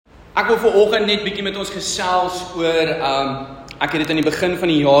Ek wil vanoggend net bietjie met ons gesels oor, ek het dit aan die begin van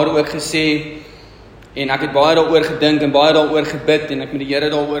die jaar ook gesê, en ek het baie daaroor gedink en baie daaroor gebid, en ek met die Here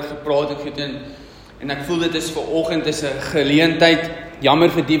daaroor gepraat het, en ek voel dit is vanoggend is 'n geleentheid, jammer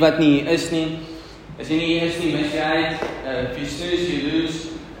vir die wat nie hier is nie, as jy nie hier is nie, mis jy uit, if you snooze, you lose.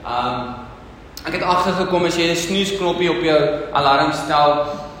 Ek het agtergekom, as jy 'n snooze knoppie op jou alarm stel,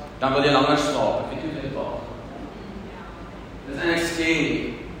 dan wil jy langer slaap, ek weet hoe dit werk. Dit is eintlik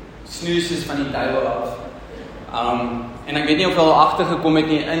scary. Snooze is van die duiwel af. En ek weet nie of jy al agtergekom het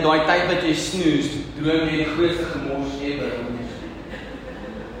nie, in daai tyd wat jy snooze, droom jy die grootste gemors ever.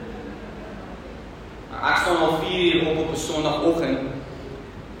 Ek staan al 4 uur op 'n Sondagoggend,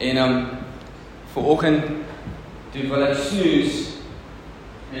 en vanoggend, toe wil ek snooze,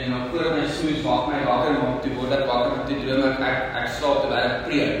 en dan voor my snooze maak my wakker, maar toe word ek wakker, en toe droom ek slaap terwyl ek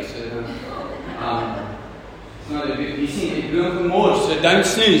preek, so jy sien, ek droom gemors, so don't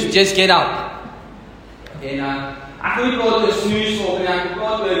snooze, just get up. En ek wil nie praat oor snooze volgende, ek wil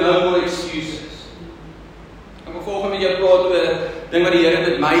praat oor no more excuses. Ek wil volgende met jou praat oor ding wat die Here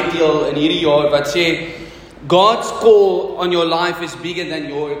met my deel in hierdie jaar, wat sê, God's call on your life is bigger than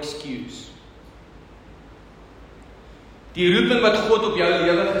your excuse. Die roeping wat God op jou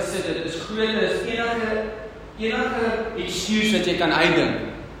lewe gesit het, is groter as enige excuse wat jy kan uitdink.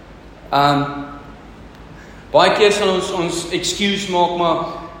 Baie keer sal ons excuse maak, maar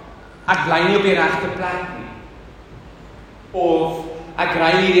ek bly nie op die regte plek nie. Of ek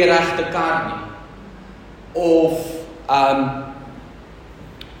ry nie die regte kar nie. Of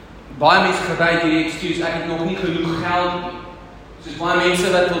baie mense gebruik hierdie excuse, ek het nog nie genoeg geld nie. Soos baie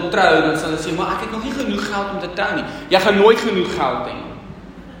mense wat wil trou, dan sal hulle sê, maar ek het nog nie genoeg geld om te trou nie. Jy gaan nooit genoeg geld hê.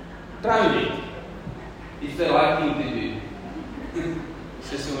 Trou nie. It's the right thing to do.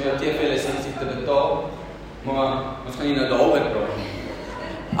 Soos om jou TV-lisensie te betaal, maar ons gaan nie nou daaroor praat nie.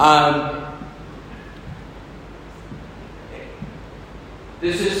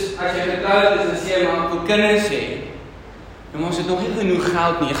 Dis is, as jy getrouwd is, en sê, maar ek wil kinders hê, dan ons het nog nie genoeg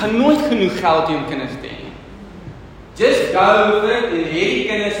geld nie. Jy gaan nooit genoeg geld hê om kinders te hê. Just go with it, en hê die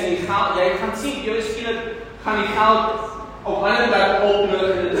kinders en die geld, jy gaan sien, jy skielik gaan die geld op ander plek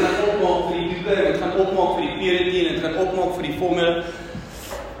opnodig, en dit gaan opmaak vir die doeke, en dit gaan opmaak vir die purity, en dit gaan opmaak vir die formule.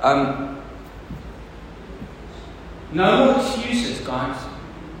 No more excuses, guys.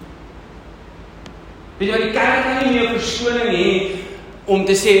 Weet jy wat, die kerk kan nie meer verskoning hê om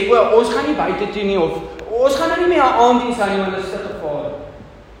te sê, ons gaan nie buite toe nie, of ons gaan nou nie meer aanddiens aan nie, want dit is te gevaarlik.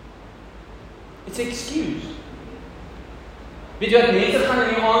 It's an excuse. Weet jy wat, mense gaan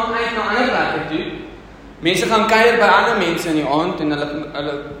in die aand uit na ander plekke toe, mense gaan kuier by ander mense in die aand, en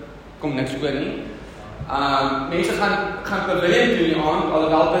hulle kom niks oor nie. Mense gaan pavilion toe in die aand,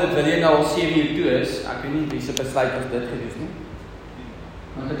 alhoewel by die pavilion nou al 7 uur toe is, ek weet nie wie se besluit is dit gewees nie.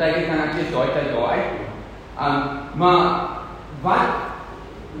 Want partykeer kan ek eers daai tyd daar uit. Maar, wat?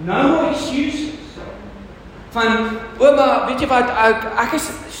 No more excuses. Van, maar weet jy wat, ek is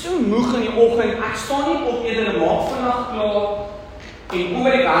so moeg in die oggend, ek staan nie op eerder maak vandag klaar, en kom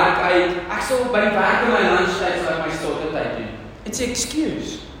by die werk uit, ek sal by die werk in my lunchtyd, sal ek my stilte tyd doen. It's an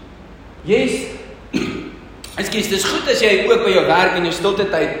excuse. Yes, excuse, dis goed as jy ook by jou werk in jou stilte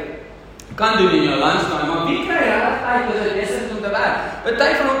tyd kan doen in jou lunchtyd, maar wie kry regtig tyd as dit is om te werk?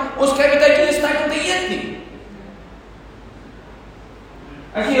 Party van ons kry baie keer nie tyd om te eet nie.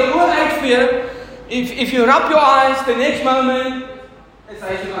 As jy jou oë uitvee, if you rub your eyes, the next moment, it's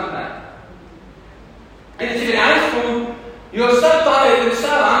as you want that. And as you can ask for, you're so tired and so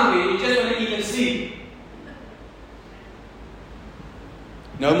hungry, you just want to eat and sleep.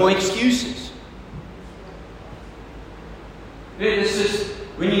 No more excuses. This is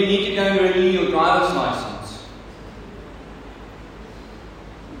when you need to go and renew your driver's license.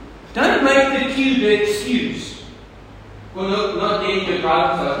 Don't make the queue the excuse. Well, not getting your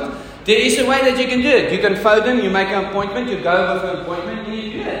driver's license. There is a way that you can do it. You can phone them, you make an appointment, you go with an appointment, and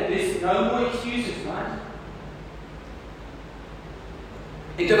you do it. There's no more excuses, right?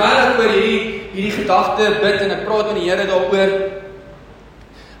 En terwyl ek oor hierdie gedagte bid en ek praat met die Here daaroor,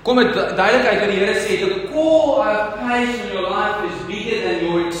 kom dit duidelik uit wat die Here sê, the call I've placed in your life is bigger than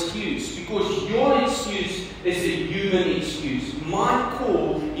your excuse, because your excuse is a human excuse. My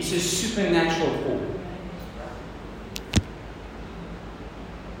call is a supernatural call.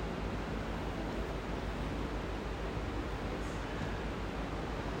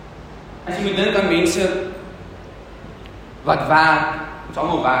 As jy moet dink aan mense wat werk, ons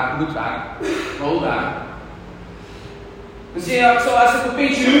almal werk, moet werk, wil werk. En sê ek so as ek op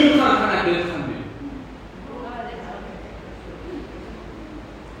pensioen gaan ek dit gaan doen.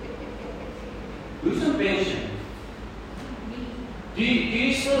 Hoe's 'n pensioen? Do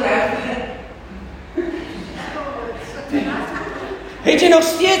you still have that? Het jy nog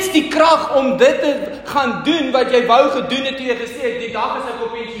steeds die krag om dit te gaan doen wat jy wou gedoen het toe jy gesê het die dag as ek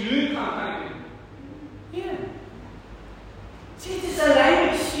op pensioen gaan doen? Ja. See, dit is 'n lame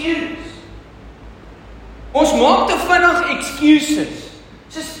excuse. Ons maak te vinnig excuses.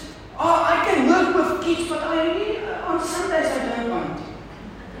 Just, I can work with kids, but I really, on Sundays I don't want.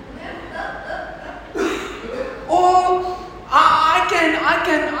 Or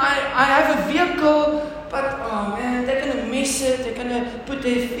I have a vehicle, but oh man, they're gonna miss it. They're gonna put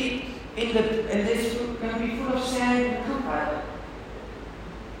their feet and this gonna be full of sand.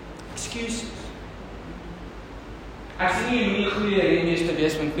 Excuses. Ek sê nie jy moet goeie renmeester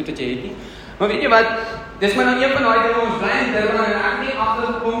wees van goed wat jy het nie. Maar weet jy wat? Dis maar nou een van daai dinge ons bly in Durban en ek nie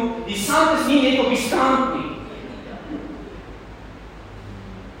agtergekom. Die sand is nie net op die strand nie.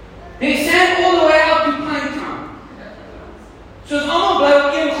 They sand all the way up to Pinetown. So ons almal bly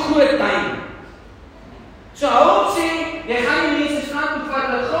op een groot tuin. So hou op sê, jy gaan nie mense strand toe vat,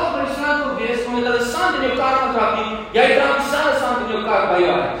 hulle graag by die strand wil wees, omdat hulle sand in jou kar gaan trap nie, jy trap dieselfde sand in jou kar by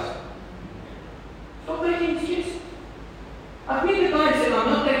jou huis. Stop making excuses. I've been the guy who said, I'm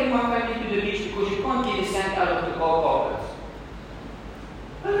not taking my family to the beach because you can't get the sand out of the car carpets.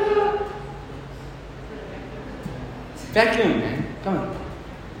 Vacuum, man. Come on.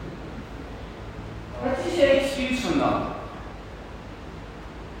 Wat is jou excuse vandag?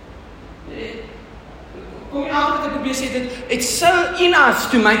 Kom jy altyd te probeer sê dit, it's so in us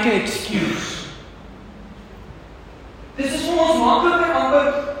to make an excuse. Dis is vir ons makliker amper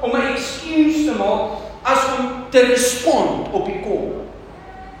om 'n excuse te maak as om te respond op die call.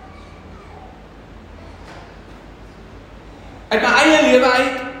 Uit my eie lewe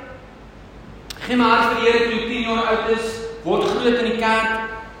uit, gee my hart vir die Here toe 10 jaar oud is, word groot in die kerk,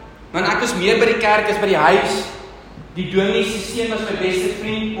 want ek was meer by die kerk as by die huis. Die dominee se seun was my beste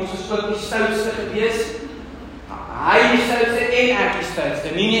vriend, ons was ook die stoutste gewees. Hy die stoutste en ek die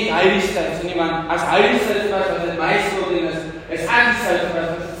stoutste, nie net hy die stoutste nie, want as hy die stoutste was dit my skuld en is ek die stoutste was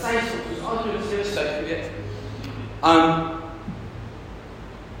dit sy skuld, soos altyd die sewe stout gewees.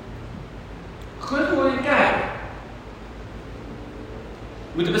 Groot word in die kerk.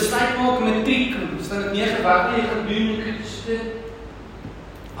 Moet 'n besluit maak met matriek, staan dit 9 wat jy gaan doen, jy kan dit.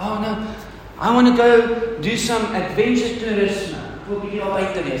 Oh no, I want to go do some adventure tourism. Ek wil bietjie al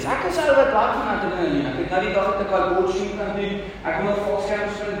buite wees. Ek is ou wat laat van adrenaline. Ek het nou die dag het ek al boardshooting kan doen. Ek wil nog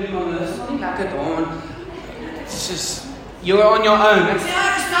valskerms kan doen, maar dit is nog nie lekker daar want it's just you're on your own. Ek sê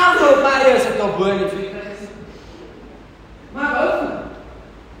ek staan so baie as ek daar bo in die vliegtuig is. Maar wou.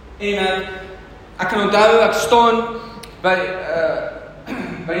 En ek kan onthou ek staan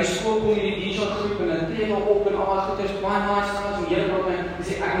by die skool kom in die D-shot groep en dan tree nog op en al wat goed is baie nice en so hele groep en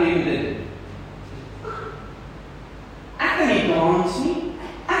sê ek wil hê dit. Ek kan nie dans nie.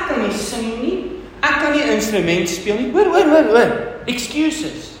 Ek kan nie sing nie. Ek kan nie instrument speel nie. Hoor.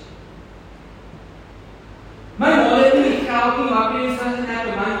 Excuses. My ma het nie geld nie, maar parents doesn't have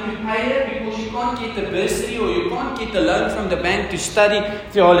the money to pay it because you can't get the bursary or you can't get the loan from the bank to study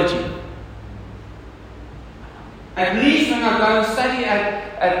theology. At least when I go and study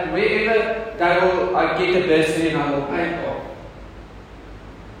at wherever, I get a bursary and I will pay it off.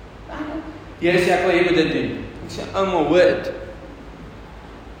 Here sê ek wil jy moet dit doen. Ek sê, ouma, hoor dit.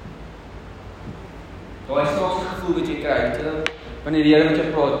 Daai snaakse gevoel wat jy kry, wanneer die Here met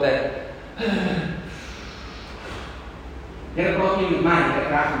jou praat, dat Here praat nie met my, ek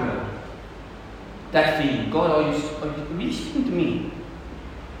reg hoor. That feeling, God, are you really speaking to me?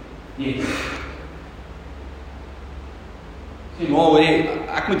 Yes. Sê, maar hoor jy,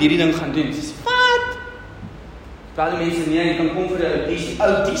 ek moet hierdie ding gaan doen. Sy sê, wat? Terwyl die mense nie, jy kan kom vir 'n audisie,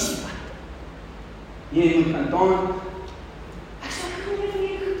 wat? Jy moet gaan dan. Ek sê, ek kan nie vir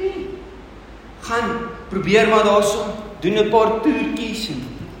jy goed doen. Gaan, probeer maar daarso, doen 'n paar toertjies en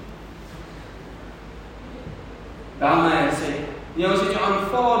dan my sê, jy ons het jou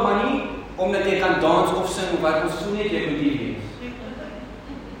aanvaar, maar nie omdat jy kan dans of sing of wat, ons voel net jy moet hier wees.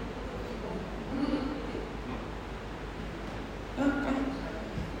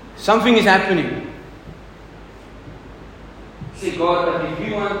 Something is happening. Say, God, but if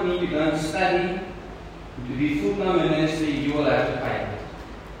you want me to go and study, to be full-time ministry, you will have to pay it.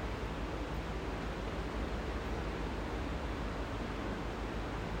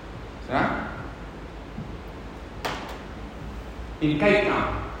 So? In Cape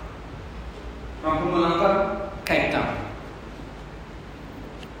Town. From Mpumalanga, Cape Town.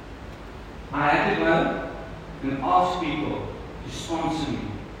 I had to go and ask people to sponsor me.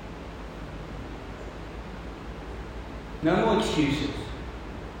 No more excuses.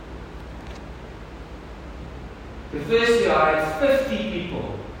 The first year I had 50 people.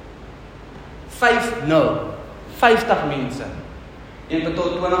 50 mense. Een betaal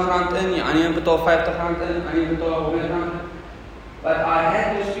R20 in, die ander een betaal R50 in, die ander een betaal R100. But I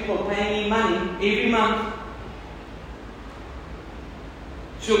had those people paying me money every month.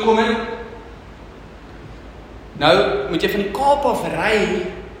 So kom ek. Nou moet jy van die Kaap af ry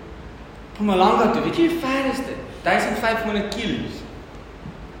Mpumalanga toe. Weet jy hoe ver is dit? 1500 kilos.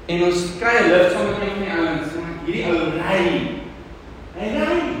 En ons kry 'n lift saam met een van die ouens. Hierdie ou ry. Hy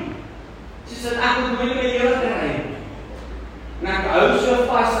ry. Soos dat ek moet nooit meer lewe ry. En ek hou so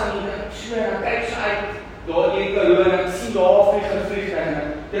vas aan die ek kyk so uit daar in Karoo en ek sien daar vlieg en ek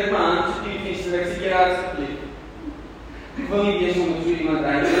trek my hand so die venster en ek sê jy asseblief. Ek wil nie wees om so iemand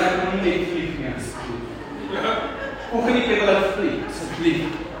ry. Ek wil nie net vlieg nie asseblief. Hoe gaan ek wil vlieg asseblief?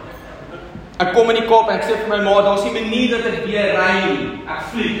 Ek kom in die Kaap en ek sê vir my ma, daar's nie 'n manier dat ek weer ry nie. Ek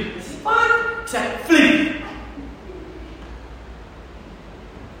vlieg. Ek sê, "Wat?" Ek sê, "Vlieg."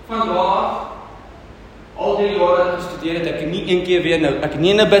 Van daar af, al die jare dat ek gestudeer het, ek het nie een keer weer nou, ek het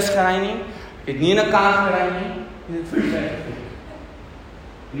nie in 'n bus gery nie, ek het nie in 'n kar gery nie, en het vliegtuig gevlieg.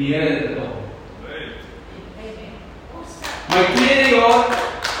 Die Here het dit al. My tweede jaar,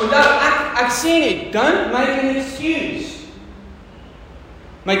 onthou, ek sê net, don't make an excuse.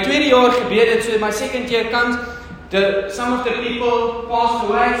 My tweede jaar gebeur dit, so my second year comes, some of the people passed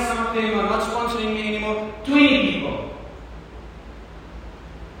away, some of them are not sponsoring me anymore, 20 people.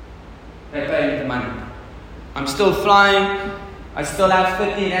 They pay me the money. I'm still flying, I still have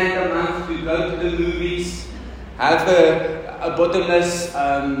 50 rand a month to go to the movies, have a bottomless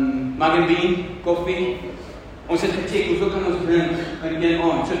mug and bean coffee. Ons het gecheck, hoeveel kan ons drink in een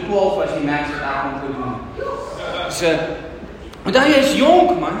aand? So 12 was die max wat ek kon doen. So, want jy is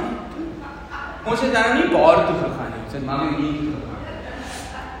jonk, man. Ons het nou nie bar toe gegaan nie. Ons het mug and bean toe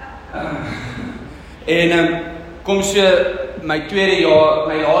gegaan. En kom so, my tweede jaar,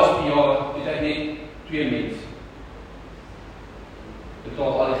 my laaste jaar, het ek net 2 mense.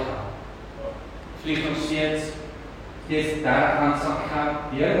 Betaal al die geld. Vlieg nog steeds 30 rand sak geld.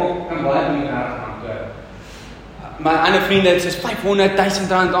 Die Here kan baie doen met 30 rand toe. My ander vriende het soos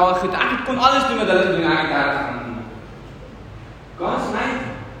 500,000 rand al goed. Ek kon alles doen wat hulle doen, ek 30 rand doen. God's mighty.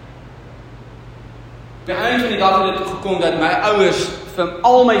 By einde van die dag het dit gekom dat my ouers vir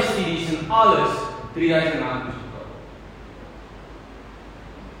al my studies en alles 3000 rand moes betaal.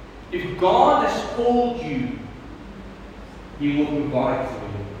 If God has called you, He will provide for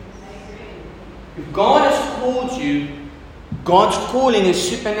you. If God has called you, God's calling is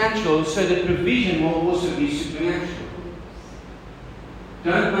supernatural, so the provision will also be supernatural.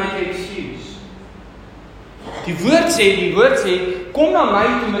 Don't make an excuse. Die woord sê, kom na my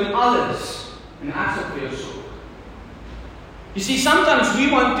toe met alles, en ek sal vir jou sorg. You see, sometimes we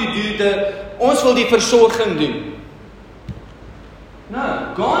want to do ons wil die versorging doen.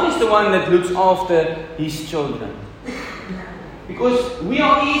 No, God is the one that looks after His children. Because we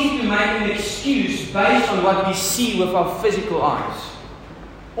are easy to make an excuse based on what we see with our physical eyes.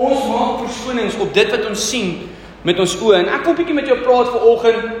 Ons maak verskonings op dit wat ons sien met ons oë. En ek kom 'n bietjie met jou praat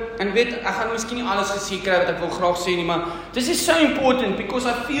vanoggend en weet ek gaan miskien nie alles gesê kry wat ek wil graag sê nie, maar this is so important because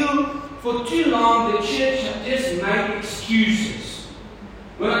I feel for too long the church has just made excuses.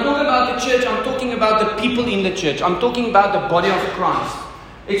 When I talk about the church, I'm talking about the people in the church. I'm talking about the body of Christ.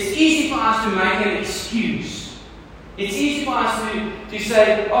 It's easy for us to make an excuse. It's easy for us to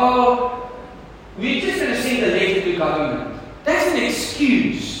say, oh, we're just going to send a letter to government. That's an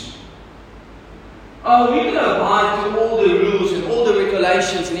excuse. Oh, we're going to abide to all the rules and all the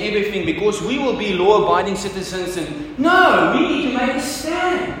regulations and everything because we will be law-abiding citizens. And no, we need to make a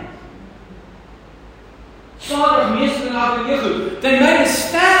stand. They made a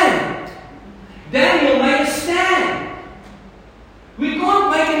stand. Daniel made a stand. We can't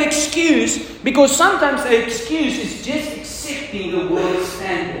make an excuse because sometimes the excuse is just accepting the world's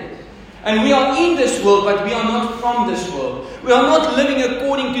standard. And we are in this world, but we are not from this world. We are not living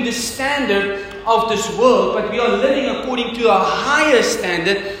according to the standard of this world, but we are living according to a higher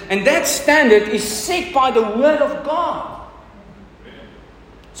standard, and that standard is set by the Word of God.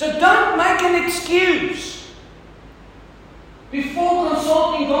 So don't make an excuse before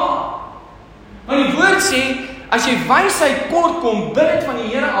consulting God. Want die woord sê, as jy wysheid kort kom, bid dit van die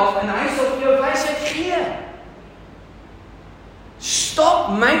Here af en hy sal vir jou wysheid gee.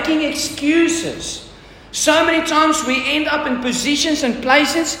 Stop making excuses. So many times we end up in positions and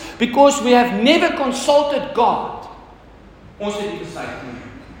places because we have never consulted God. Ons het nie besluit nie.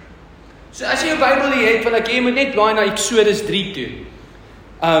 So as jy jou Bybel het, wil ek jy moet net blaai na Exodus 3 toe.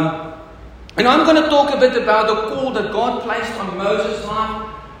 And I'm going to talk a bit about the call that God placed on Moses' life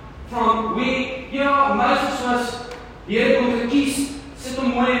from where, Moses was, die Here kom gekies, sit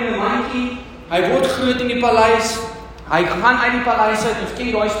hom mooi in 'n mandjie, hy word groot in die paleis, hy gaan uit die paleis uit, ons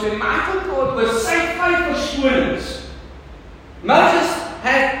ken daai storie, maar ek wil praat oor sy 5 verskonings. Moses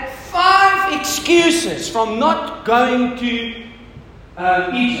had 5 excuses from not going to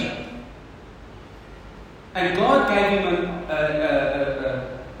Egypt. And God gave him an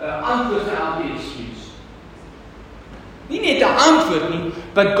antwoord vir elke excuse. Nie net 'n antwoord nie,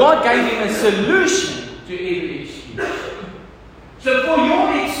 but God gave him a solution to every excuse. So for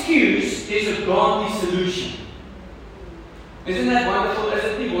your excuse, there's a godly solution. Isn't that wonderful? Is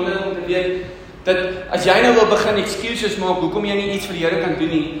dit nie wonderlik om te weet dat as jy nou wil begin excuses maak, hoekom jy nie iets vir die Here kan doen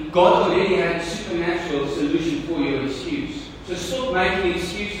nie, God already had a supernatural solution for your excuse. So stop making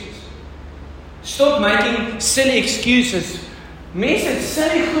excuses. Stop making silly excuses. Mense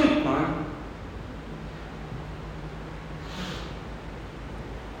sê goed, man.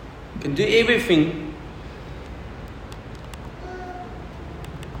 You can do everything.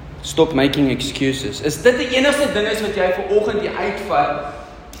 Stop making excuses. Is dit die enigste ding is wat jy vanoggend hier uitvat,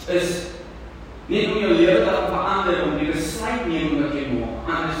 is net om jou lewe te verander, om die besluit neem wat jy maak,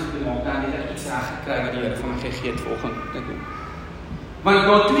 anders te maak, dan het ek iets reg gekry wat die Here van my gegee het vanoggend. Want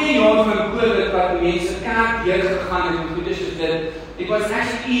na 2 jaar van COVID wat mense kerk deur gegaan het en goedes soos dit, it was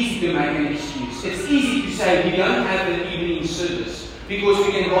actually easy to make an excuse. It's easy to say we don't have an evening service because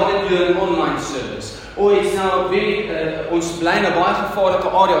we can rather do an online service. Or it's now very, ons bly in 'n baie gevaarlike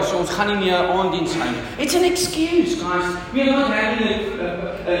area, so ons gaan nie meer aanddiens hou nie. It's an excuse, guys. We are not having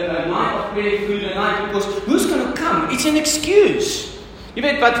a night of prayer through the night because who's going to come? It's an excuse. Jy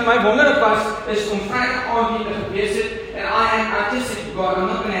weet wat vir my wonderlik was, is om Vrydag aand hier te gewees het, and I just said to God, I'm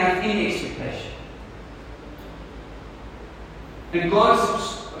not going to have any expectation. And I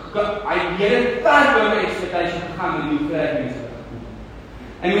had far over expectation to come and do prayer.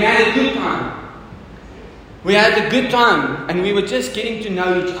 And we had a good time. We had a good time, and we were just getting to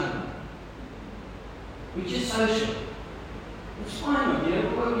know each other. We just social. It's fine,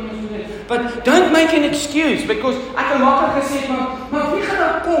 but don't make an excuse, because ek het maklik gesê, maar wie gaan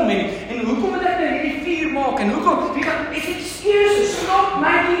daar kom, en hoekom moet ek nou hierdie 4 maak, en hoekom, it's excuses, stop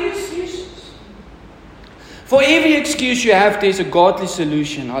making excuses. For every excuse you have, there's a godly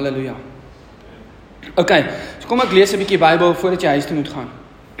solution, hallelujah. Okay, so kom ek lees 'n bietjie Bybel, voordat jy huis toe moet gaan.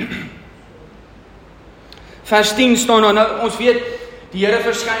 Vers 10 staan daar, nou ons weet, die Here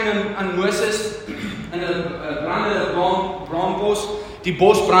verskyn aan Moses, in 'n brandende braambos, die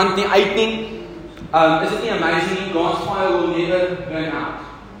bos brand nie uit nie. Is dit nie amazing nie? God's fire will never burn out.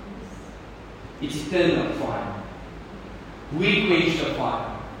 It's eternal fire. We quench the fire.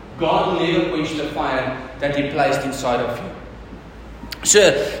 God will never quench the fire that He placed inside of you. So,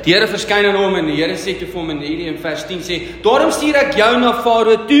 die Here verskyn aan hom en die Here sê toe vir hom in vers 10 sê, daarom stuur ek jou na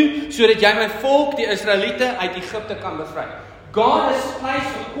Farao toe, sodat jy my volk, die Israeliete, uit Egipte kan bevry. God has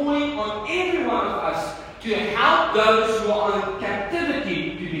placed a calling on every one of us to help those who are in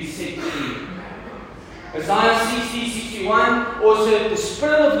captivity to be set free. Isaiah 60:61 also, the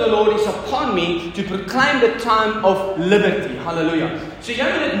Spirit of the Lord is upon me to proclaim the time of liberty. Hallelujah. So jy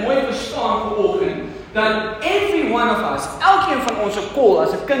moet dit mooi verstaan vanoggend, dat every one of us, elkeen van ons se call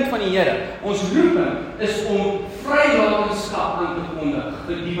as 'n kind van die Here, ons roeping is om vrylatingskap aan te kondig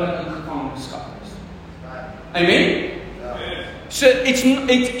vir die wat in gevangenskap is. Amen. So it's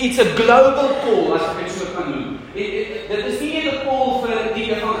a global call, as ek dit so kan noem. Dit is nie net 'n call vir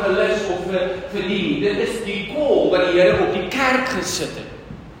die evangelis of vir die. Dit is die call wat die Here op die kerk gesit het.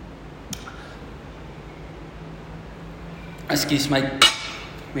 Ekskuus, my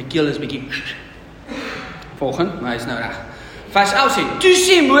keel is bietjie volgend, maar hy is nou reg. Vers 11 sê, toe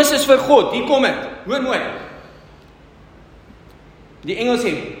sê Moses vir God, hier kom dit, hoor mooi. Die engel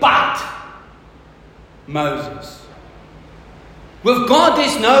sê, but Moses. With God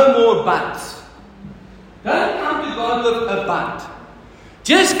there's no more buts. Don't come to God with a but.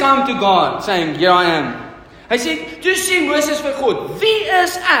 Just come to God saying, here I am. Hy sê, toe sê Moses vir God, wie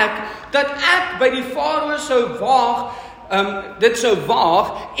is ek, dat ek by die Farao sou waag, dit sou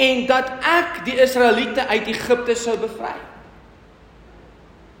waag, en dat ek die Israeliete uit Egipte sou bevry?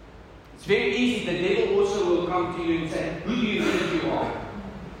 It's very easy, the devil also will come to you and say, who do you think you are?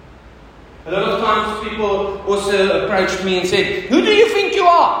 A lot of times people also approached me and said, who do you think you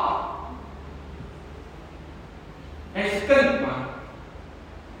are? As a kind man.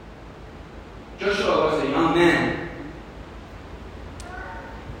 Joshua was a young man.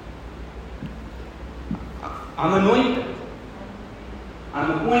 I'm anointed.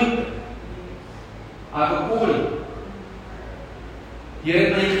 I'm appointed. I have a calling. Jy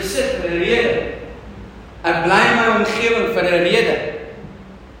het my gesit vir 'n rede. Ek bly in my omgewing vir 'n rede.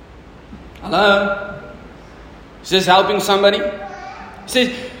 Hello? Is this helping somebody?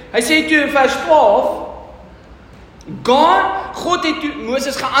 Hy sê toe in vers 12, God het toe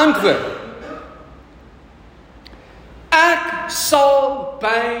Moses geantwoord, ek sal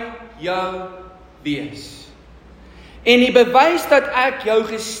by jou wees. En die bewys dat ek jou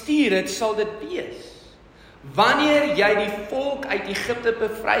gestuur het, sal dit wees. Wanneer jy die volk uit Egipte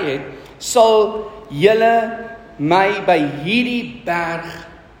bevry het, sal julle my by hierdie berg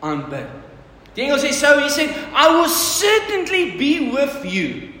aanbid. Die Engels sê so, he said, I will certainly be with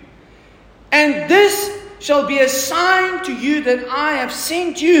you. And this shall be a sign to you that I have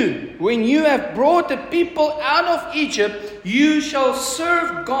sent you. When you have brought the people out of Egypt, you shall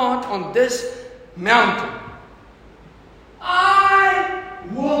serve God on this mountain. I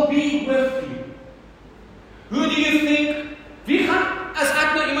will be with you. Who do you think? Wie gaan, as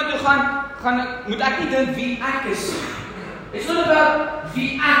ek nou iemand toe gaan, moet ek nie dink wie ek is. It's not about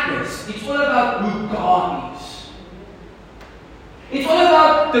wie ek is. It's all about who God is. It's all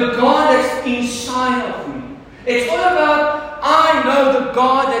about the God that's inside of me. It's all about, I know the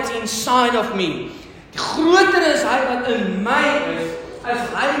God that's inside of me. Die groter is hy wat in my is, as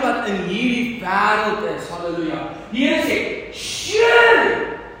hy wat in hierdie wêreld is. Halleluja. Die Here sê,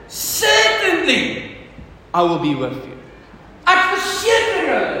 surely, certainly, I will be with you. Ek verseker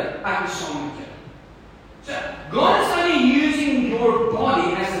julle, ek is saam met jou. So, God is only using your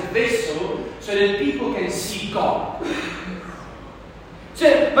body as a vessel so that people can see God. So,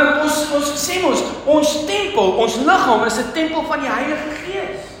 want ons sê ons tempel, ons liggaam is 'n tempel van die Heilige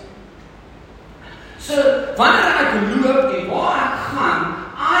Gees. So, wanneer ek loop en waar ek gaan,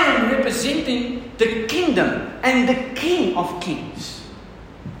 I am representing the kingdom and the King of Kings.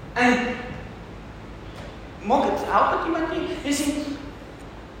 En maak dit help dit iemand nie? Jy sien,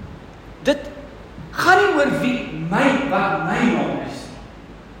 dit gaan nie oor wat my naam is.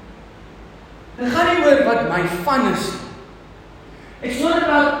 Dit gaan nie oor wat my van is. It's not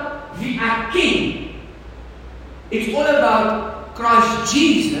about wie ek ken. It's all about Christ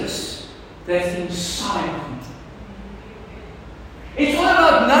Jesus that's inside of me. It's all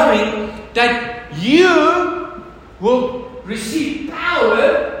about knowing that you will receive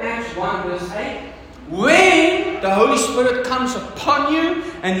power, Acts 1 verse 8, when the Holy Spirit comes upon you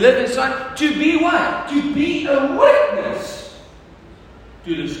and live inside, to be what? To be a witness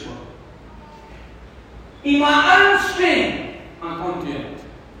to this world. In my own strength, I can't do it.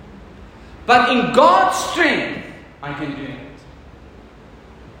 But in God's strength, I can do it.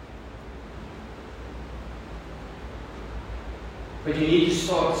 But you need to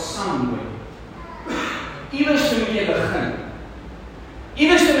start somewhere. Iewers moet jy begin.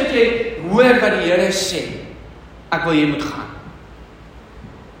 Iewers moet jy hoor wat die Here sê. Ek wil jy moet gaan.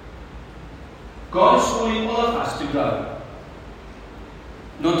 God is calling all of us to go.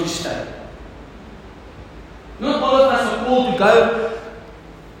 Not to stay. Not all of us are called to go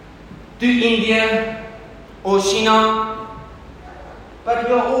to India or China, but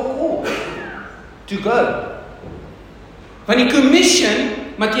we are all called to go. Van die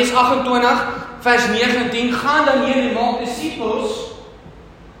commission, Mattheus 28 vers 19, gaan dan heen en maak disippels,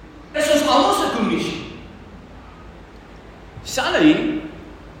 is ons almal se commission. Sally,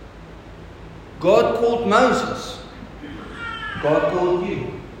 God called Moses. God called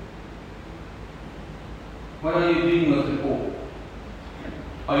you. What are you doing with the call?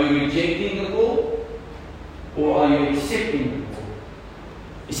 Are you rejecting the call? Or are you accepting the call?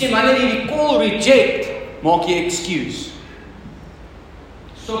 You see, wanneer jy die call reject, maak jy excuse.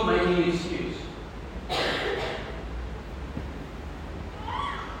 Stop making an excuse.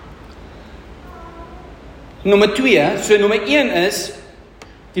 Nommer 2, so nommer 1 is,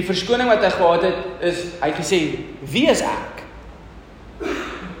 die verskoning wat hy gehad het, is, hy het gesê, wie is ek?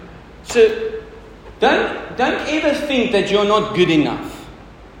 So, don't ever think that you're not good enough.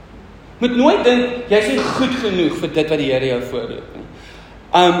 Moet nooit dink, jy is nie goed genoeg vir dit wat die Here jou voorroep nie.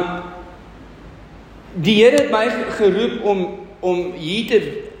 Die Here het my geroep om hier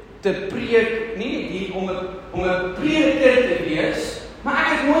te preek, nie hier om 'n prediker te wees, maar ek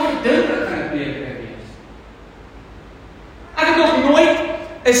het nooit gedink ek gaan 'n prediker wees. Ek het nog nooit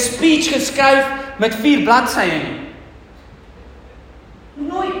 'n speech geskryf met 4 bladsye nie.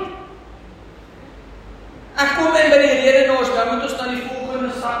 Nooit. Ek kom in by die redenaars, dan moet ons na die volgende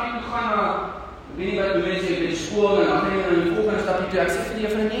stapie toe gaan na, ek weet nie wat die mense by die skool, en dan gaan jy na die volgende stapie toe, ek sê vir die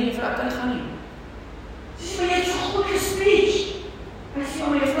juffrou, nee, ek kan nie gaan nie. Sy sê, maar jy het so goed gespeech. Ek sê,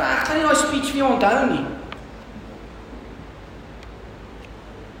 maar juffrou, ek kan nie nou speech vir jou onthou nie.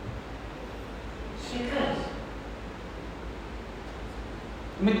 Sê, Chris,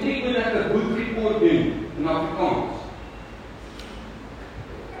 matriek moet ek 'n goed report doen, in Afrikaans.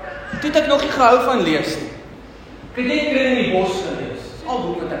 Toe het ek nog nie gehou van lees nie. Ek het net Kring in die Bos gelees. Dis al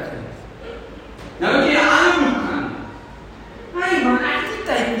boek wat ek gelees. Nou moet jy 'n ander boek gaan. Nee man, ek het nie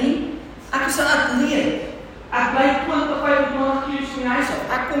tyd nie. Ek is 'n atleet. Ek bly 25 km van die huis af.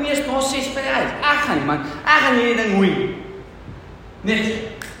 Ek kom eers na 6 by die huis. Ek gaan nie man, ek gaan hierdie ding hoei. Net.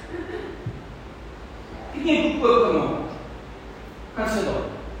 Ek het 'n boek oopgemaak. Kan sit daar.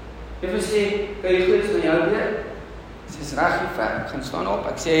 Jy sê, kan jy goed van jou weer? Sy is reg hier ver, ek gaan staan op.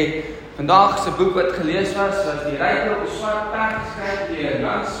 Ek sê, vandag se boek wat gelees was die Ryker op 'n swart perd geskryf deur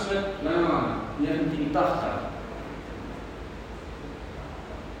Jan Smit, 1980.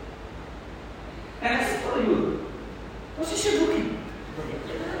 En ek sê vir jou, wat is jou boekie?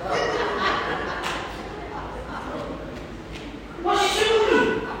 Wat is jou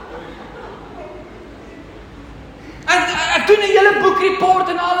boekie? Ek doen 'n hele boekreport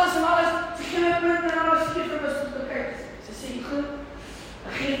en alles. Sy gee my punte en alles, gee vir my so te kyk. Sy sê, goed,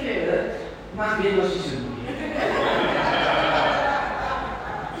 ek gee vir jou dit, maar ek weet wat sy doen.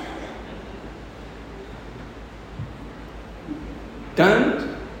 Don't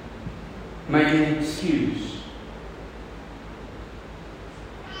make an excuse.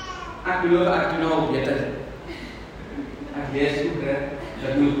 Ek beloof, ek doen al beter. Ek lees boeke,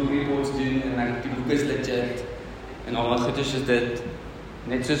 ek moet boekreports doen en ek die boeke is legit. En al wat goed is dit,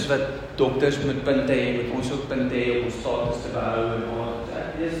 net soos wat dokters met punte hê, moet ons ook punte hê om ons status te behou en al.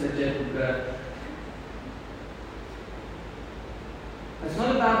 Ek lees legit boeke. It's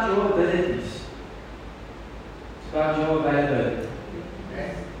not about your abilities. It's about your availability.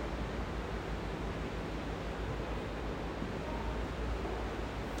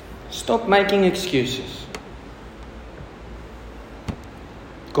 Stop making excuses.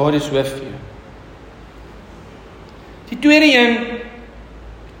 God is with you. Die tweede een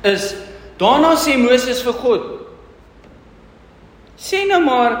is, daarna sê Moses vir God, sê nou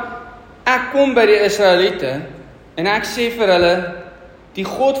maar, ek kom by die Israeliete, en ek sê vir hulle, die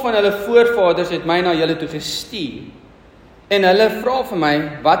God van hulle voorvaders het my na julle toe gestuur, en hulle vra vir my,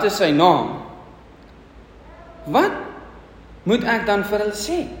 wat is sy naam? Wat moet ek dan vir hulle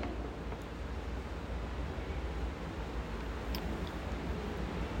sê?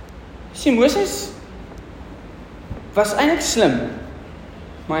 Sien, Moses was eintlik slim,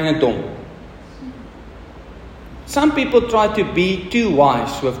 maar eintlik dom. Some people try to be too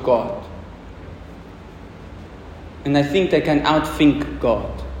wise with God. And they think they can outthink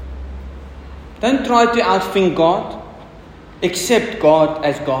God. Don't try to outthink God. Accept God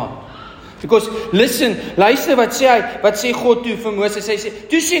as God. Because luister wat sê God toe vir Moses.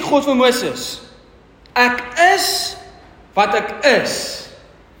 Toe sê God vir Moses, ek is wat ek is.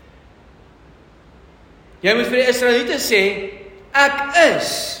 Jy moet vir die Israeliete sê, ek is,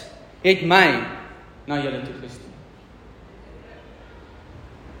 het my na julle toe gestuur.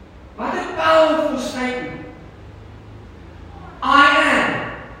 What a powerful statement. I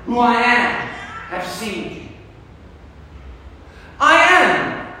am who I am, have seen you. I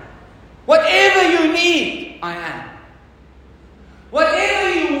am. Whatever you need, I am.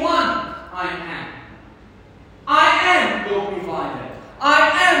 Whatever you want, I am. I am your provider. I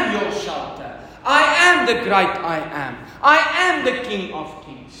am your shelter. I am the great I am. I am the King of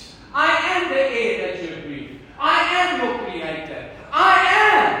Kings. I am the air that you breathe. I am your creator. I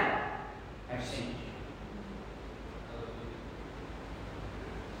am. I've seen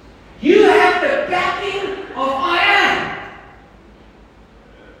you. You have the backing of I am.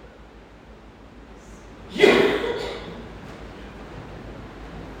 You.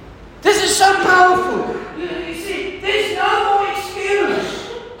 This is so powerful. You see, there's no more excuse.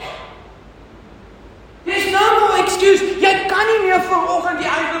 There's no more excuse. Jy kan nie meer vanoggend die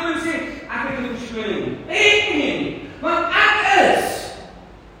uitroep en sê, ek het 'n verskoning. Ek nie. Want ek is.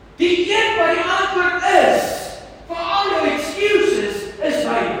 Die een wat die antwoord is, vir al jou excuses, is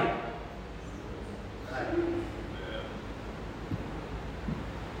by jou.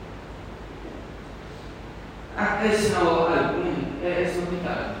 Ek is nou al uit. Nee, is nog nie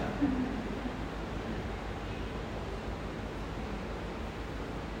uit.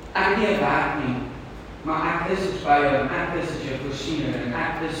 Ek het nie 'n werk nie. Maar ek is by jou, en ek is jou voorsiener, en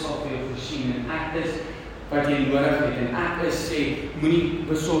ek is sal vir jou voorsien, en ek is wat jy nodig het, en ek is sê, moenie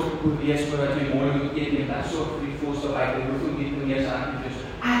besorg wees oor wat jy môre moet eet nie, ek sorg vir die voorstel uit, en hoef nie meer se aktief.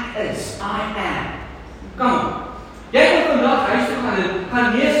 Ek is, I am. Kom, jy moet vandag huis toe gaan en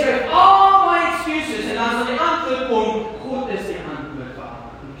gaan neerskryf all my excuses, en dan sal die antwoord kom, God is die antwoord vir al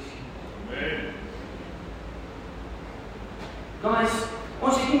my excuses. Guys,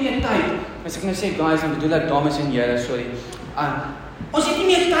 ons het nie meer tyd. As ek nou sê, guys, dan bedoel ek dames en here, sorry. Ons het nie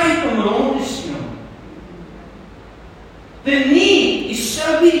meer tyd om rond te speel. The need is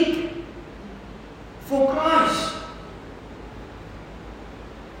so big. for Christ.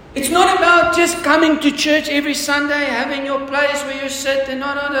 It's not about just coming to church every Sunday, having your place where you sit and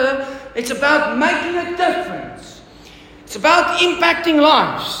no. It's about making a difference. It's about impacting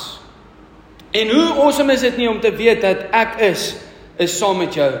lives. En hoe awesome is dit nie om te weet dat ek is saam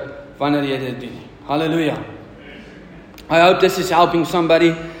met jou wanneer jy dit doen. Hallelujah. I hope this is helping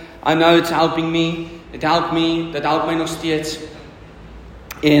somebody. I know it's helping me. It helped me. Dit help my nog steeds.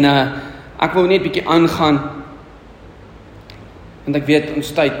 En ek wil net bietjie aangaan. Want ek weet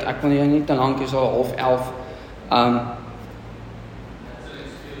ons tyd, ek wil nie te lank is al 10:30.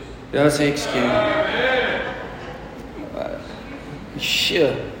 That's an excuse.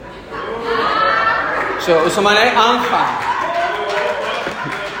 Sure. So, ons sal maar net aangaan.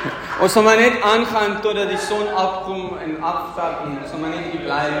 Ons sal maar net aangaan totdat die son afkom en afsak en ons sal maar net hier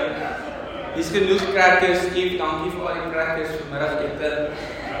bly. Hier's genoeg crackers, Steve, dankie vir al die crackers vanmiddagete.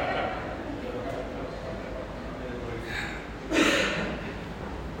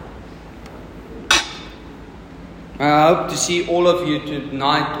 I hope to see all of you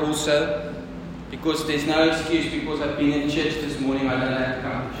tonight also, because there's no excuse because I've been in church this morning, I don't have to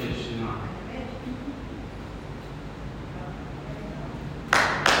come to church tonight.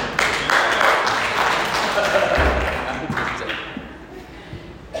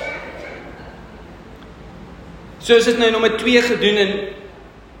 So is dit nou nommer 2 gedoen en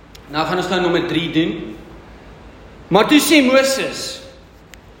nou gaan ons nou nommer 3 doen. Maar toe sê Moses,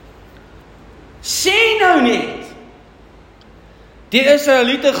 sê nou net, die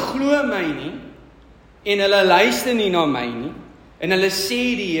Israeliete glo my nie, en hulle luister nie na my nie, en hulle sê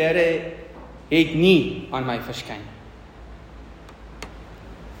die Here het nie aan my verskyn.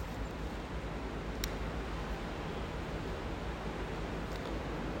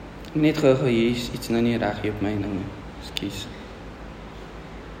 Net gou hier is iets nou nie reg hier op my ding nie. Ekskuus.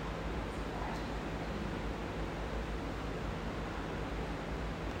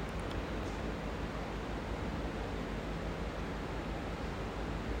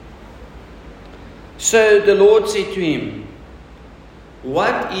 So the Lord said to him,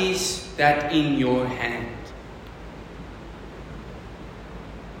 what is that in your hand?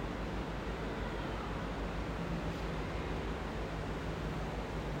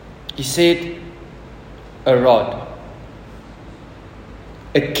 He said, a rod.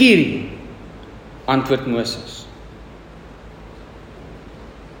 A kierie, antwoord Moses.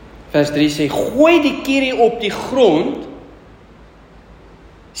 Vers 3 sê, gooi die kierie op die grond,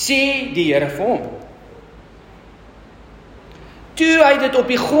 sê die Here vir hom. Toe hy dit op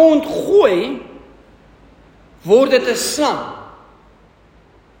die grond gooi, word dit 'n slang.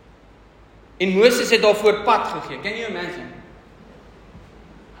 En Moses het daarvoor pad gegee. Can you imagine?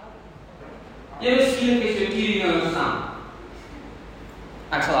 Jy miskien is jou kierie nou 'n slang.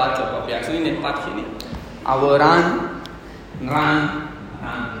 Ek sal hardloop op, ek sal nie net pad gee nie. I will run.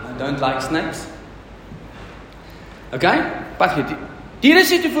 I don't like snakes. Okay? Pad gee. Die Here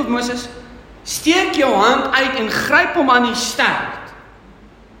sê toe vir Moses, steek jou hand uit en gryp hom aan die stert.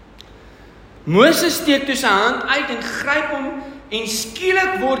 Moses steek toe sy hand uit en gryp hom en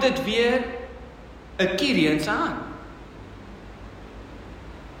skielik word dit weer 'n kierie in sy hand.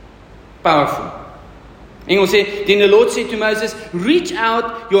 Powerful. Engels sê, then the Lord said to Moses, reach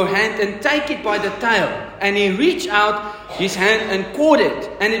out your hand and take it by the tail. And he reached out his hand and caught it,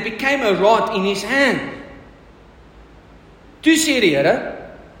 and it became a rod in his hand. Toe sê die Here,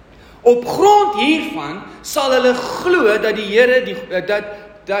 op grond hiervan sal hulle glo dat die Here die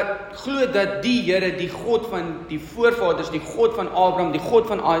Here die God van die voorvaders, die God van Abraham, die God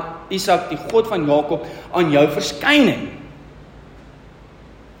van Isak, die God van Jakob aan jou verskyn het.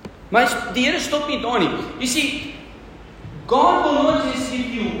 Maar die Here stop nie daar nie. You see, God will not just give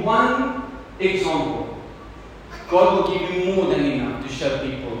you one example. God will give you more than enough to show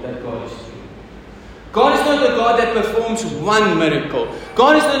people that God is true. God is not a God that performs one miracle.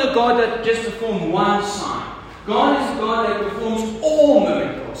 God is not a God that just performs one sign. God is a God that performs all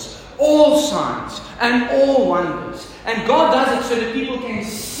miracles, all signs, and all wonders. And God does it so that people can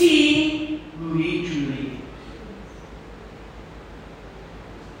see who He truly is.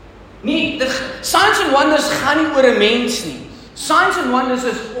 Nee, the signs and wonders gaan nie oor 'n mens nie. Signs and wonders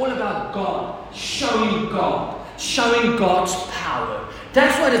is all about God, showing God's power.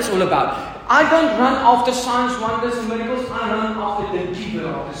 That's what it's all about. I don't run after signs, wonders, and miracles. I run after the giver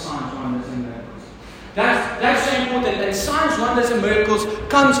of the signs, wonders, and miracles. That's so important. That signs, wonders, and miracles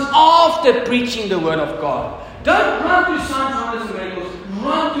comes after preaching the word of God. Don't run to signs, wonders, and miracles.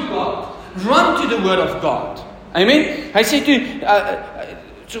 Run to God. Run to the word of God. Amen. Hy sê toe,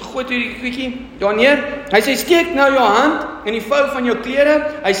 so gooi toe die kwikkie daar neer. Hy sê, steek nou jou hand in die vou van jou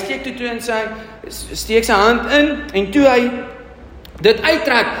klere. Hy steek toe en sê, steek sy hand in, en toe hy dit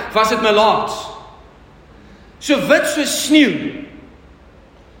uittrek, was dit melaats. So wit soos sneeu.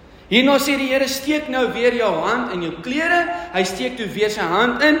 Hierna sê die Here, steek nou weer jou hand in jou klere, hy steek toe weer sy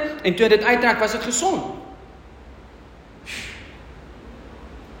hand in, en toe dit uittrek, was dit gesond.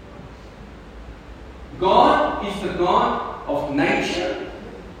 God is the God of nature.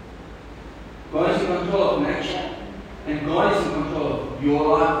 God is in control of nature, and God is in control of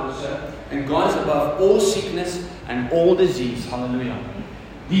your life also, and God is above all sickness and all disease. Hallelujah.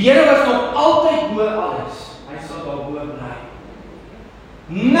 Die Here was nog altyd bo alles. Hy sal daar bo bly.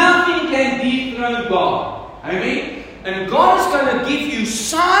 Nothing can dethrone God. Amen. And God is going to give you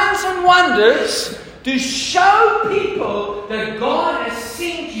signs and wonders to show people that God has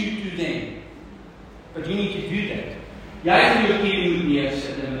sent you to them. But you need to do that. Jy gaan jou kier moet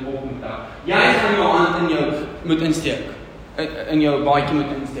neersit en dit op moet hou. Jy gaan jou hand in jou moet insteek. In jou baadjie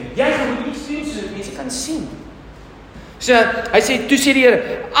moet insteek. Jy gaan moet iets doen sodat mense kan sien. So, hy sê, toe sê die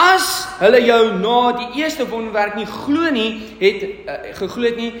Here, as hulle jou na die eerste wonderwerk nie glo nie, geglo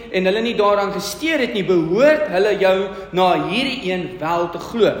het nie, en hulle nie daaraan gesteer het nie, behoort hulle jou na hierdie een wel te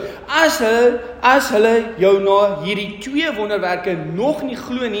glo. As hulle jou na hierdie 2 wonderwerke nog nie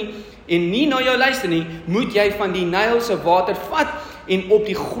glo nie, en nie na jou luister nie, moet jy van die Nyl se water vat en op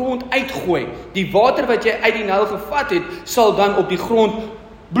die grond uitgooi. Die water wat jy uit die Nyl gevat het, sal dan op die grond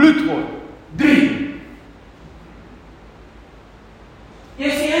bloed word. 3.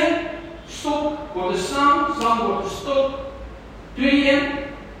 Eerste een, stok word 'n slang word 'n stok. Tweede een,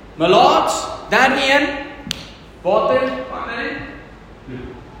 melaats. Derde een, water, bloed.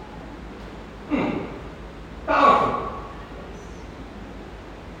 Powerful.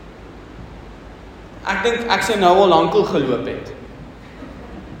 Ek dink ek sou nou al lankal geloop het.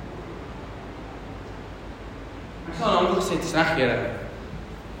 Ek sou al lankal gesê, dis reg, Here.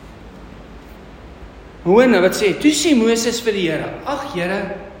 Hoor nou wat sê, toe sê Moses vir die Here, ag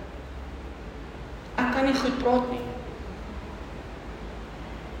Here, ek kan nie goed praat nie.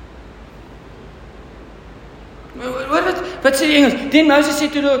 Hoor wat sê die Engels? Then Moses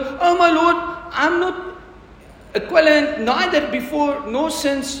said to the Lord, oh my Lord, I'm not equivalent neither before nor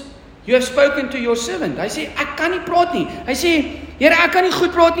since you have spoken to your servant. Hy sê, ek kan nie praat nie. Hy sê, Here, ek kan nie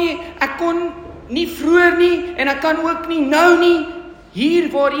goed praat nie. Ek kon nie vroeër nie, en ek kan ook nie nou nie. Hier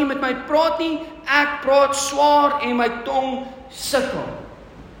waar U met my praat nie, ek praat swaar en my tong sukkel.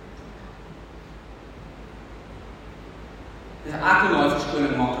 Dis ek kan nou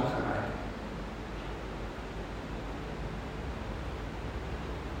verskoning maklik gebruik.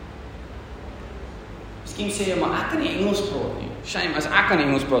 Miskien sê jy, maar ek kan nie Engels praat nie. Shame, as ek kan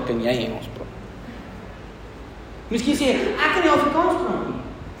Engels praat, kan jy Engels praat. Miskien sê jy, ek kan nie Afrikaans praat nie.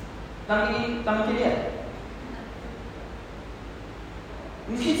 Dan moet jy leer.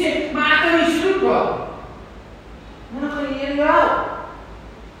 Miskien sê jy, maar ek kan nie Zulu praat. Dan gaan jy leer jou.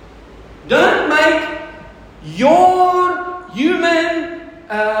 Don't make your human,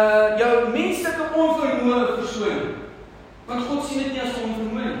 jou menslike onvermoë verskoon. Want God sien dit nie as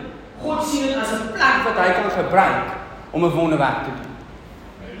onvermoë nie. God sien dit as 'n plek wat hy kan gebruik om 'n wonderwerk te doen.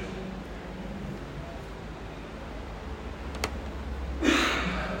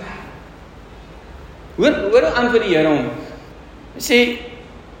 Hoor antwoord die Here hom. Hy sê,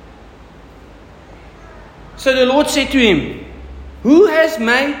 so the Lord said to him, who has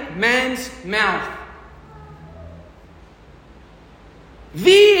made man's mouth?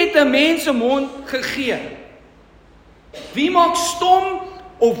 Wie het 'n mens se mond gegee? Wie maak stom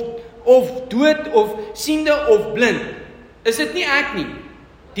of dood of siende of blind? Is dit nie ek nie?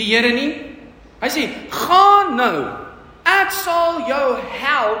 Die Here nie? Hy sê, gaan nou, ek sal jou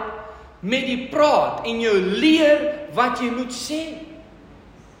help met die praat en jou leer wat jy moet sê.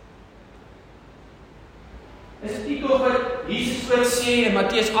 Is dit nie toch wat Jesus ook sê in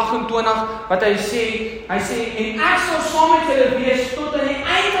Matteus 28, wat hy sê, en ek sal saam met julle wees tot aan die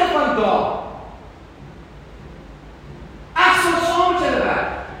einde van dae. Ek sal saam met julle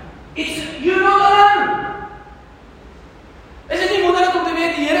werk. You're not alone. Is dit nie wonderlik om te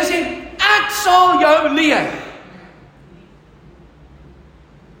weet, die Here sê, ek sal jou leer.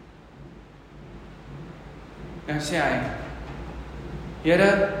 En sê hy,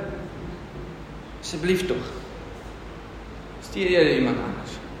 Here, asseblief tog, stuur jy iemand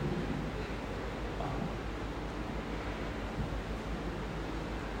anders.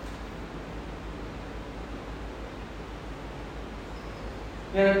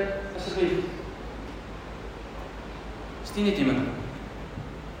 Here, asseblief, stuur net iemand anders.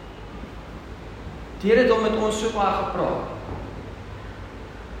 Die Here het met ons so baie gepraat.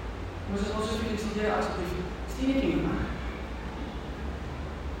 Ons is al so veel, sê Here, asseblief, stuur net iemand anders.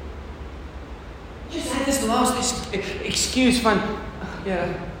 dit is laaste excuse van, ja,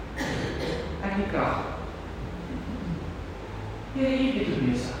 ek nie krag. Ja, jy weet hoe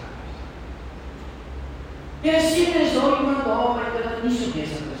besig. Ja, sien is daar iemand daar wat nie so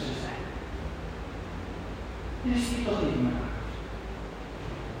besig is soos hy. Ja, sien toch nie meer.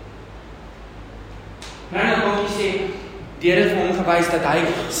 Nou kon jy sê, die het vir hom gewys dat hy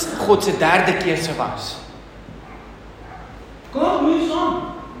God se derde keuse was. God moves on.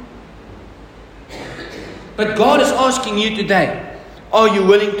 But God is asking you today, are you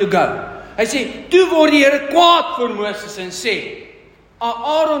willing to go? Hy sê, toe word die Here kwaad vir Moses en sê,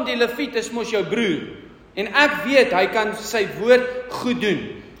 Aaron die Lewiet is mos jou broer, en ek weet, hy kan sy woord goed doen.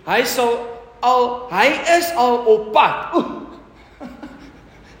 Hy is al op pad.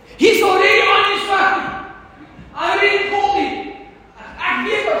 He's already on his way. I already called him. Ek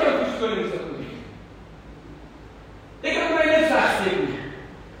weet wat jou verskoning is. Ek kan my net vassteek.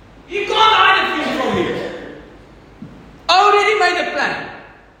 You can't hide it from me. I already made a plan.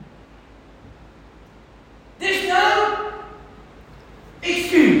 There's no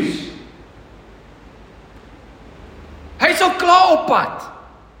excuse. Hy sal klaar op pad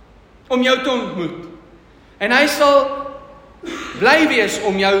om jou te ontmoet. En hy sal bly wees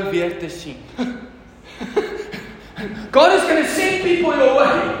om jou weer te sien. God is going to send people your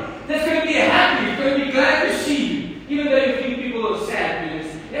way. That's going to be happy. He's going to be glad to see you. Even though you think people are sad.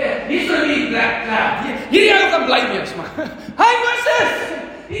 Yeah, he's going to be glad. Hierdie ou kan bly wees, man. Hi, Moses!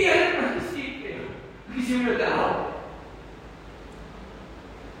 Hier, ek sien met die help.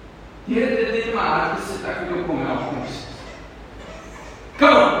 Die Here het dit in my hart gesit, ek wil jou kom help, Moses.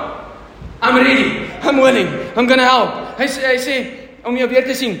 Come on. I'm ready. I'm willing. I'm going to help. Hy sê, om jou weer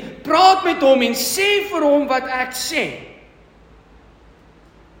te sien, praat met hom en sê vir hom wat ek sê.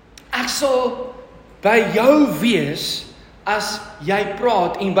 Ek sal by jou wees as jy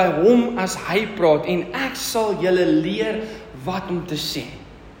praat en by hom as hy praat en ek sal julle leer wat om te sê.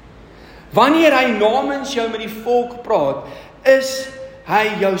 Wanneer hy namens jou met die volk praat, is hy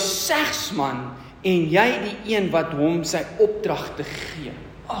jou segsman en jy die een wat hom sy opdragte gee.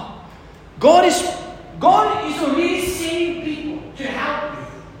 God is already sending people to help you.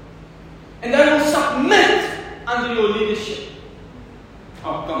 And they will submit under your leadership.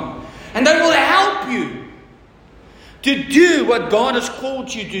 Oh, come on. And they will help you to do what God has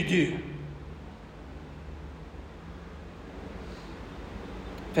called you to do.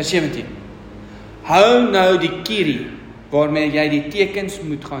 Vers 17. Hou nou die kierie waarmee jy die tekens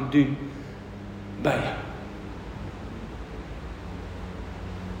moet gaan doen by jou.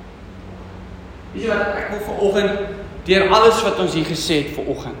 Weet jy wat, ek wil vanoggend, deur alles wat ons hier gesê het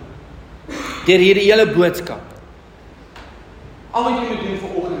vanoggend, deur hierdie hele boodskap, al wat jy moet doen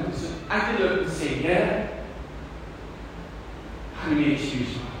vanoggend is, ek wil jou sê, Here, gaan nie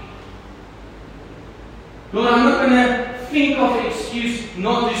excuse maak. Lord, I'm not going to think of an excuse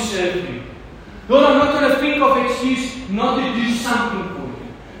not to serve you. Lord, I'm not going to think of an excuse not to do something for you.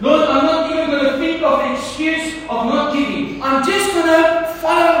 Lord, I'm not even going to think of an excuse of not giving. I'm just going to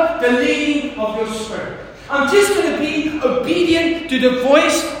follow the leading of your Spirit. I'm just going to be obedient to the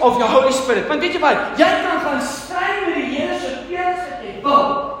voice of your Holy Spirit. Want weet jy wat? Jy kan gaan stry met die Here se keus as jy wil.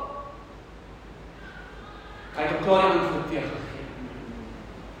 Hy het 'n klare antwoord gegee.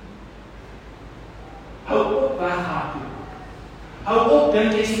 Hou op weggaan toe. Hou op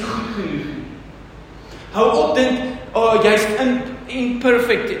dink jy is nie goed genoeg nie. Hou op dink, jy's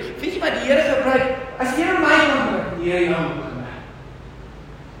imperfect. Weet jy wat die Here gebruik? As jy my gebruik, nee, jou gebruik.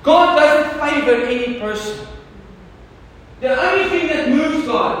 God doesn't favor any person. The only thing that moves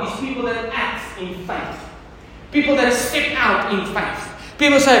God is people that act in faith. People that step out in faith.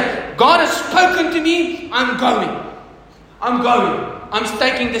 People say, God has spoken to me, I'm going. I'm going. I'm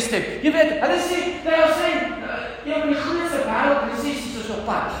taking the step. Jy weet, hulle sê, they are saying, jy op die grootste wêreld resessies is op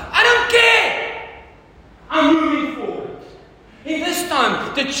pad. I don't care. I'm moving forward. In this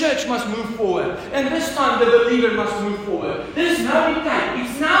time, the church must move forward. And this time, the believer must move forward. There's no time.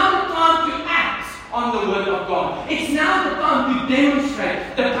 It's now the time to act on the word of God. It's now the time to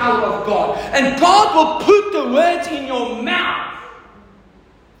demonstrate the power of God. And God will put the words in your mouth.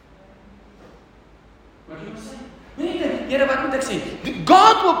 What do you say? Here, wat moet ek sê?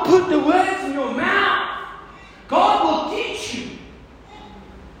 God will put the words in your mouth. God will teach you.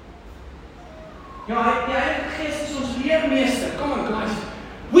 Ja, die Heilige Gees is ons leermeester. Come on, guys.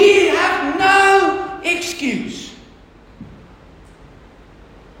 We have no excuse.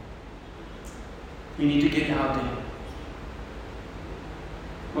 We need to get out there.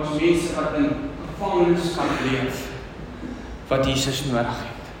 Ons mense wat in gevangenskap leef, wat Jesus nodig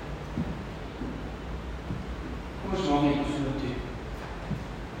het. Kom ons maak net ons toe.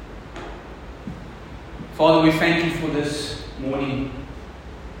 Father, we thank you for this morning.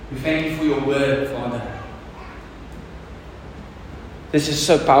 We thank you for your word, Father. This is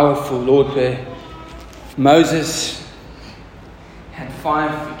so powerful, Lord, where Moses had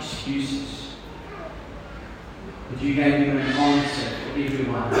 5 excuses, but you gave him an answer for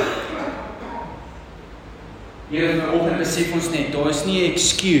everyone. Here vanoggend besef ons net, daar is nie 'n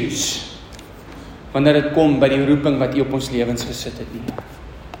excuse wanneer dit kom by die roeping wat U op ons lewens gesit het nie.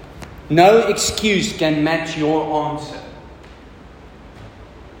 No excuse can match your answer.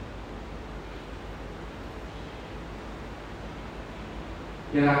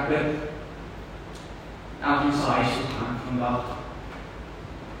 Here ek bid, elkeen se huis toe gaan vandag.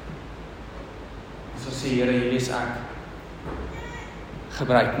 So sê Here, hier is ek.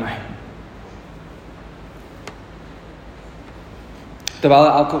 Gebruik my. Terwyl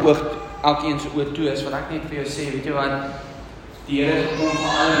elkeen se oor toe is, wat ek net vir jou sê, weet jy wat? Die Here kom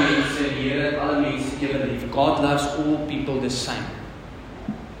vir alle mense, die Here het alle mense ewe lief. God loves all people the same.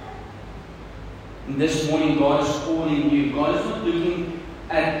 And this morning God is calling you. God is not looking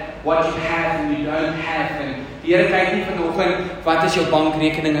at what you have and you don't have. And die Here kyk nie vanoggend wat is jou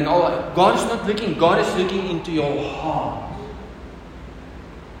bankrekening en al. God is not looking, God is looking into your heart.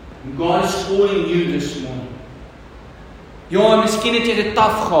 And God is calling you this morning. Ja, miskien het jy dit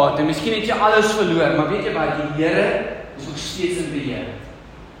taaf gehad en miskien het jy alles verloor, maar weet jy wat, die Here is nog steeds in beheer.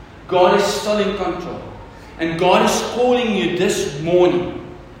 God is still in control. And God is calling you this morning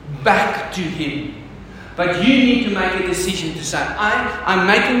back to Him. But you need to make a decision to say, I'm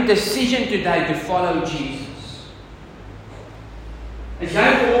making a decision today to follow Jesus. As jy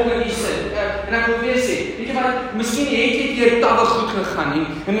vanoggend hier sit, en ek wil weer sê, weet jy wat, miskien het jy deur tawe goed gegaan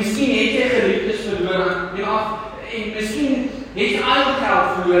en miskien het jy geliefdes verloor en miskien het jy al geld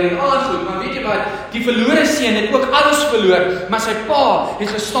verloor en alles goed, maar weet jy wat, die verlore seun het ook alles verloor, maar sy pa het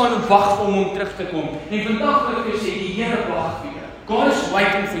gestaan en wag vir hom om terug te kom. En vandag wil ek vir jou sê, die Here wag vir jou. God is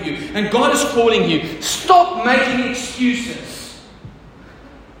waiting for you and God is calling you. Stop making excuses.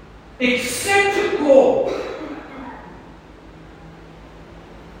 Accept the call.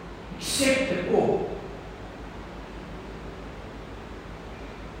 Accept the call.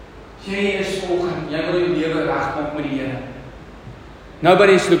 Jy is volgend, jy wil jou lewe regmaak met die Here.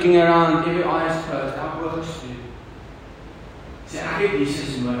 Nobody is looking around, every eye is closed, elke oog is toe. Sê, ek het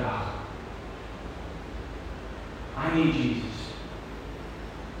Jesus nodig. I need Jesus.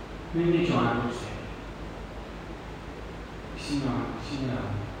 Neem net jou hand op sê. Sien my hand.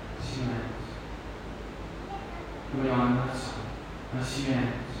 Noem jou hand wat sê. Maar sien my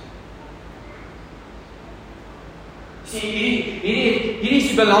hand. Hierdie is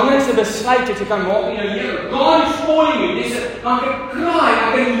die belangrikste besluit wat jy kan maak in jou lewe. God is calling you. Dis 'n cry.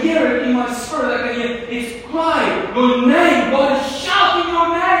 I can hear it in my spirit. I can hear it's cry. Your name. God is shouting your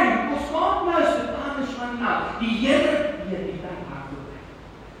name. Because God knows the time is running out. Die Here weet die tyd hardloop.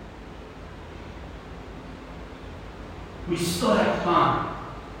 We still have time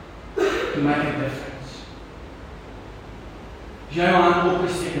to make a difference. As jy jou hand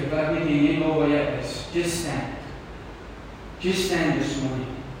opgesteek het, werk net nie net waar jy is. Just stand. Just stand this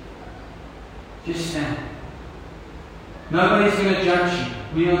morning. Just stand. Nobody's going to judge you.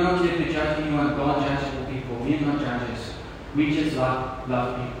 We are not here to judge anyone. God judges all people. We are not judges. We just love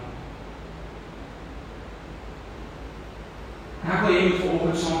people. Ek wil jy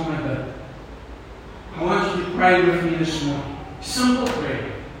vanoggend saam met my bid. I want you to pray with me this morning. Simple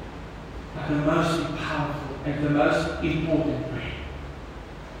prayer. But the most powerful and the most important prayer.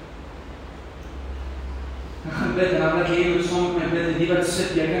 Ek gaan bid en dan wil ek jy moet saam met my bid en die wat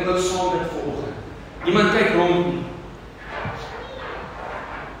sit, jy kan ook saam bid vanoggend. Niemand kyk rond nie.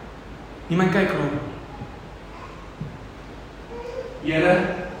 Niemand kyk rond. Here,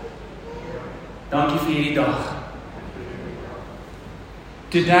 dankie vir hierdie dag.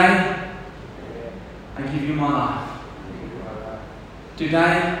 Today, I give you my life.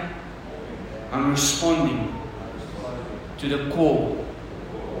 Today, I'm responding to the call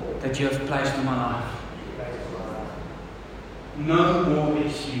that you have placed in my life. No more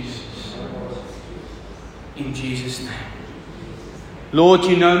excuses. In Jesus' name. Lord,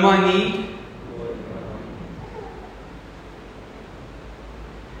 you know my need.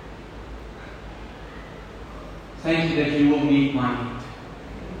 Thank you that you will meet my need.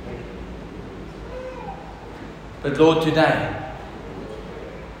 But Lord, today,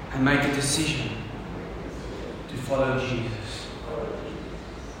 I make a decision to follow Jesus.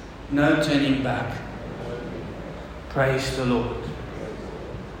 No turning back. Praise the Lord.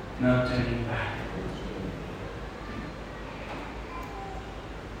 No turning back.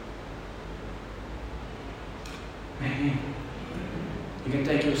 Amen. You can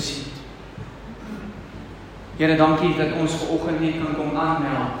take your seat. Here, dankie dat ons vanoggend net kan kom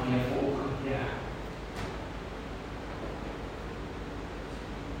aanmeld weer vanoggend, Here.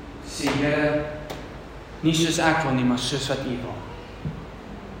 Sê, Here, nie soos ek wil nie, maar soos wat U wil.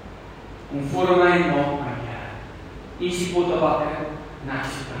 Vorm my en maak my, Here. U is die pottebakker en ek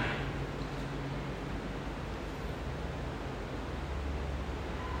is die brein.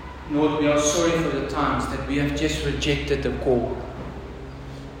 Lord, we are sorry for the times that we have just rejected the call.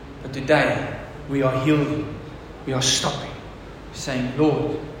 But today, we are healing. We are stopping. Saying,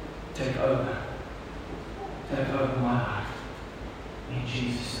 Lord, take over. Take over my life. In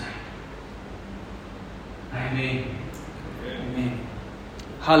Jesus' name. Amen. Amen.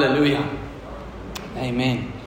 Hallelujah. Amen.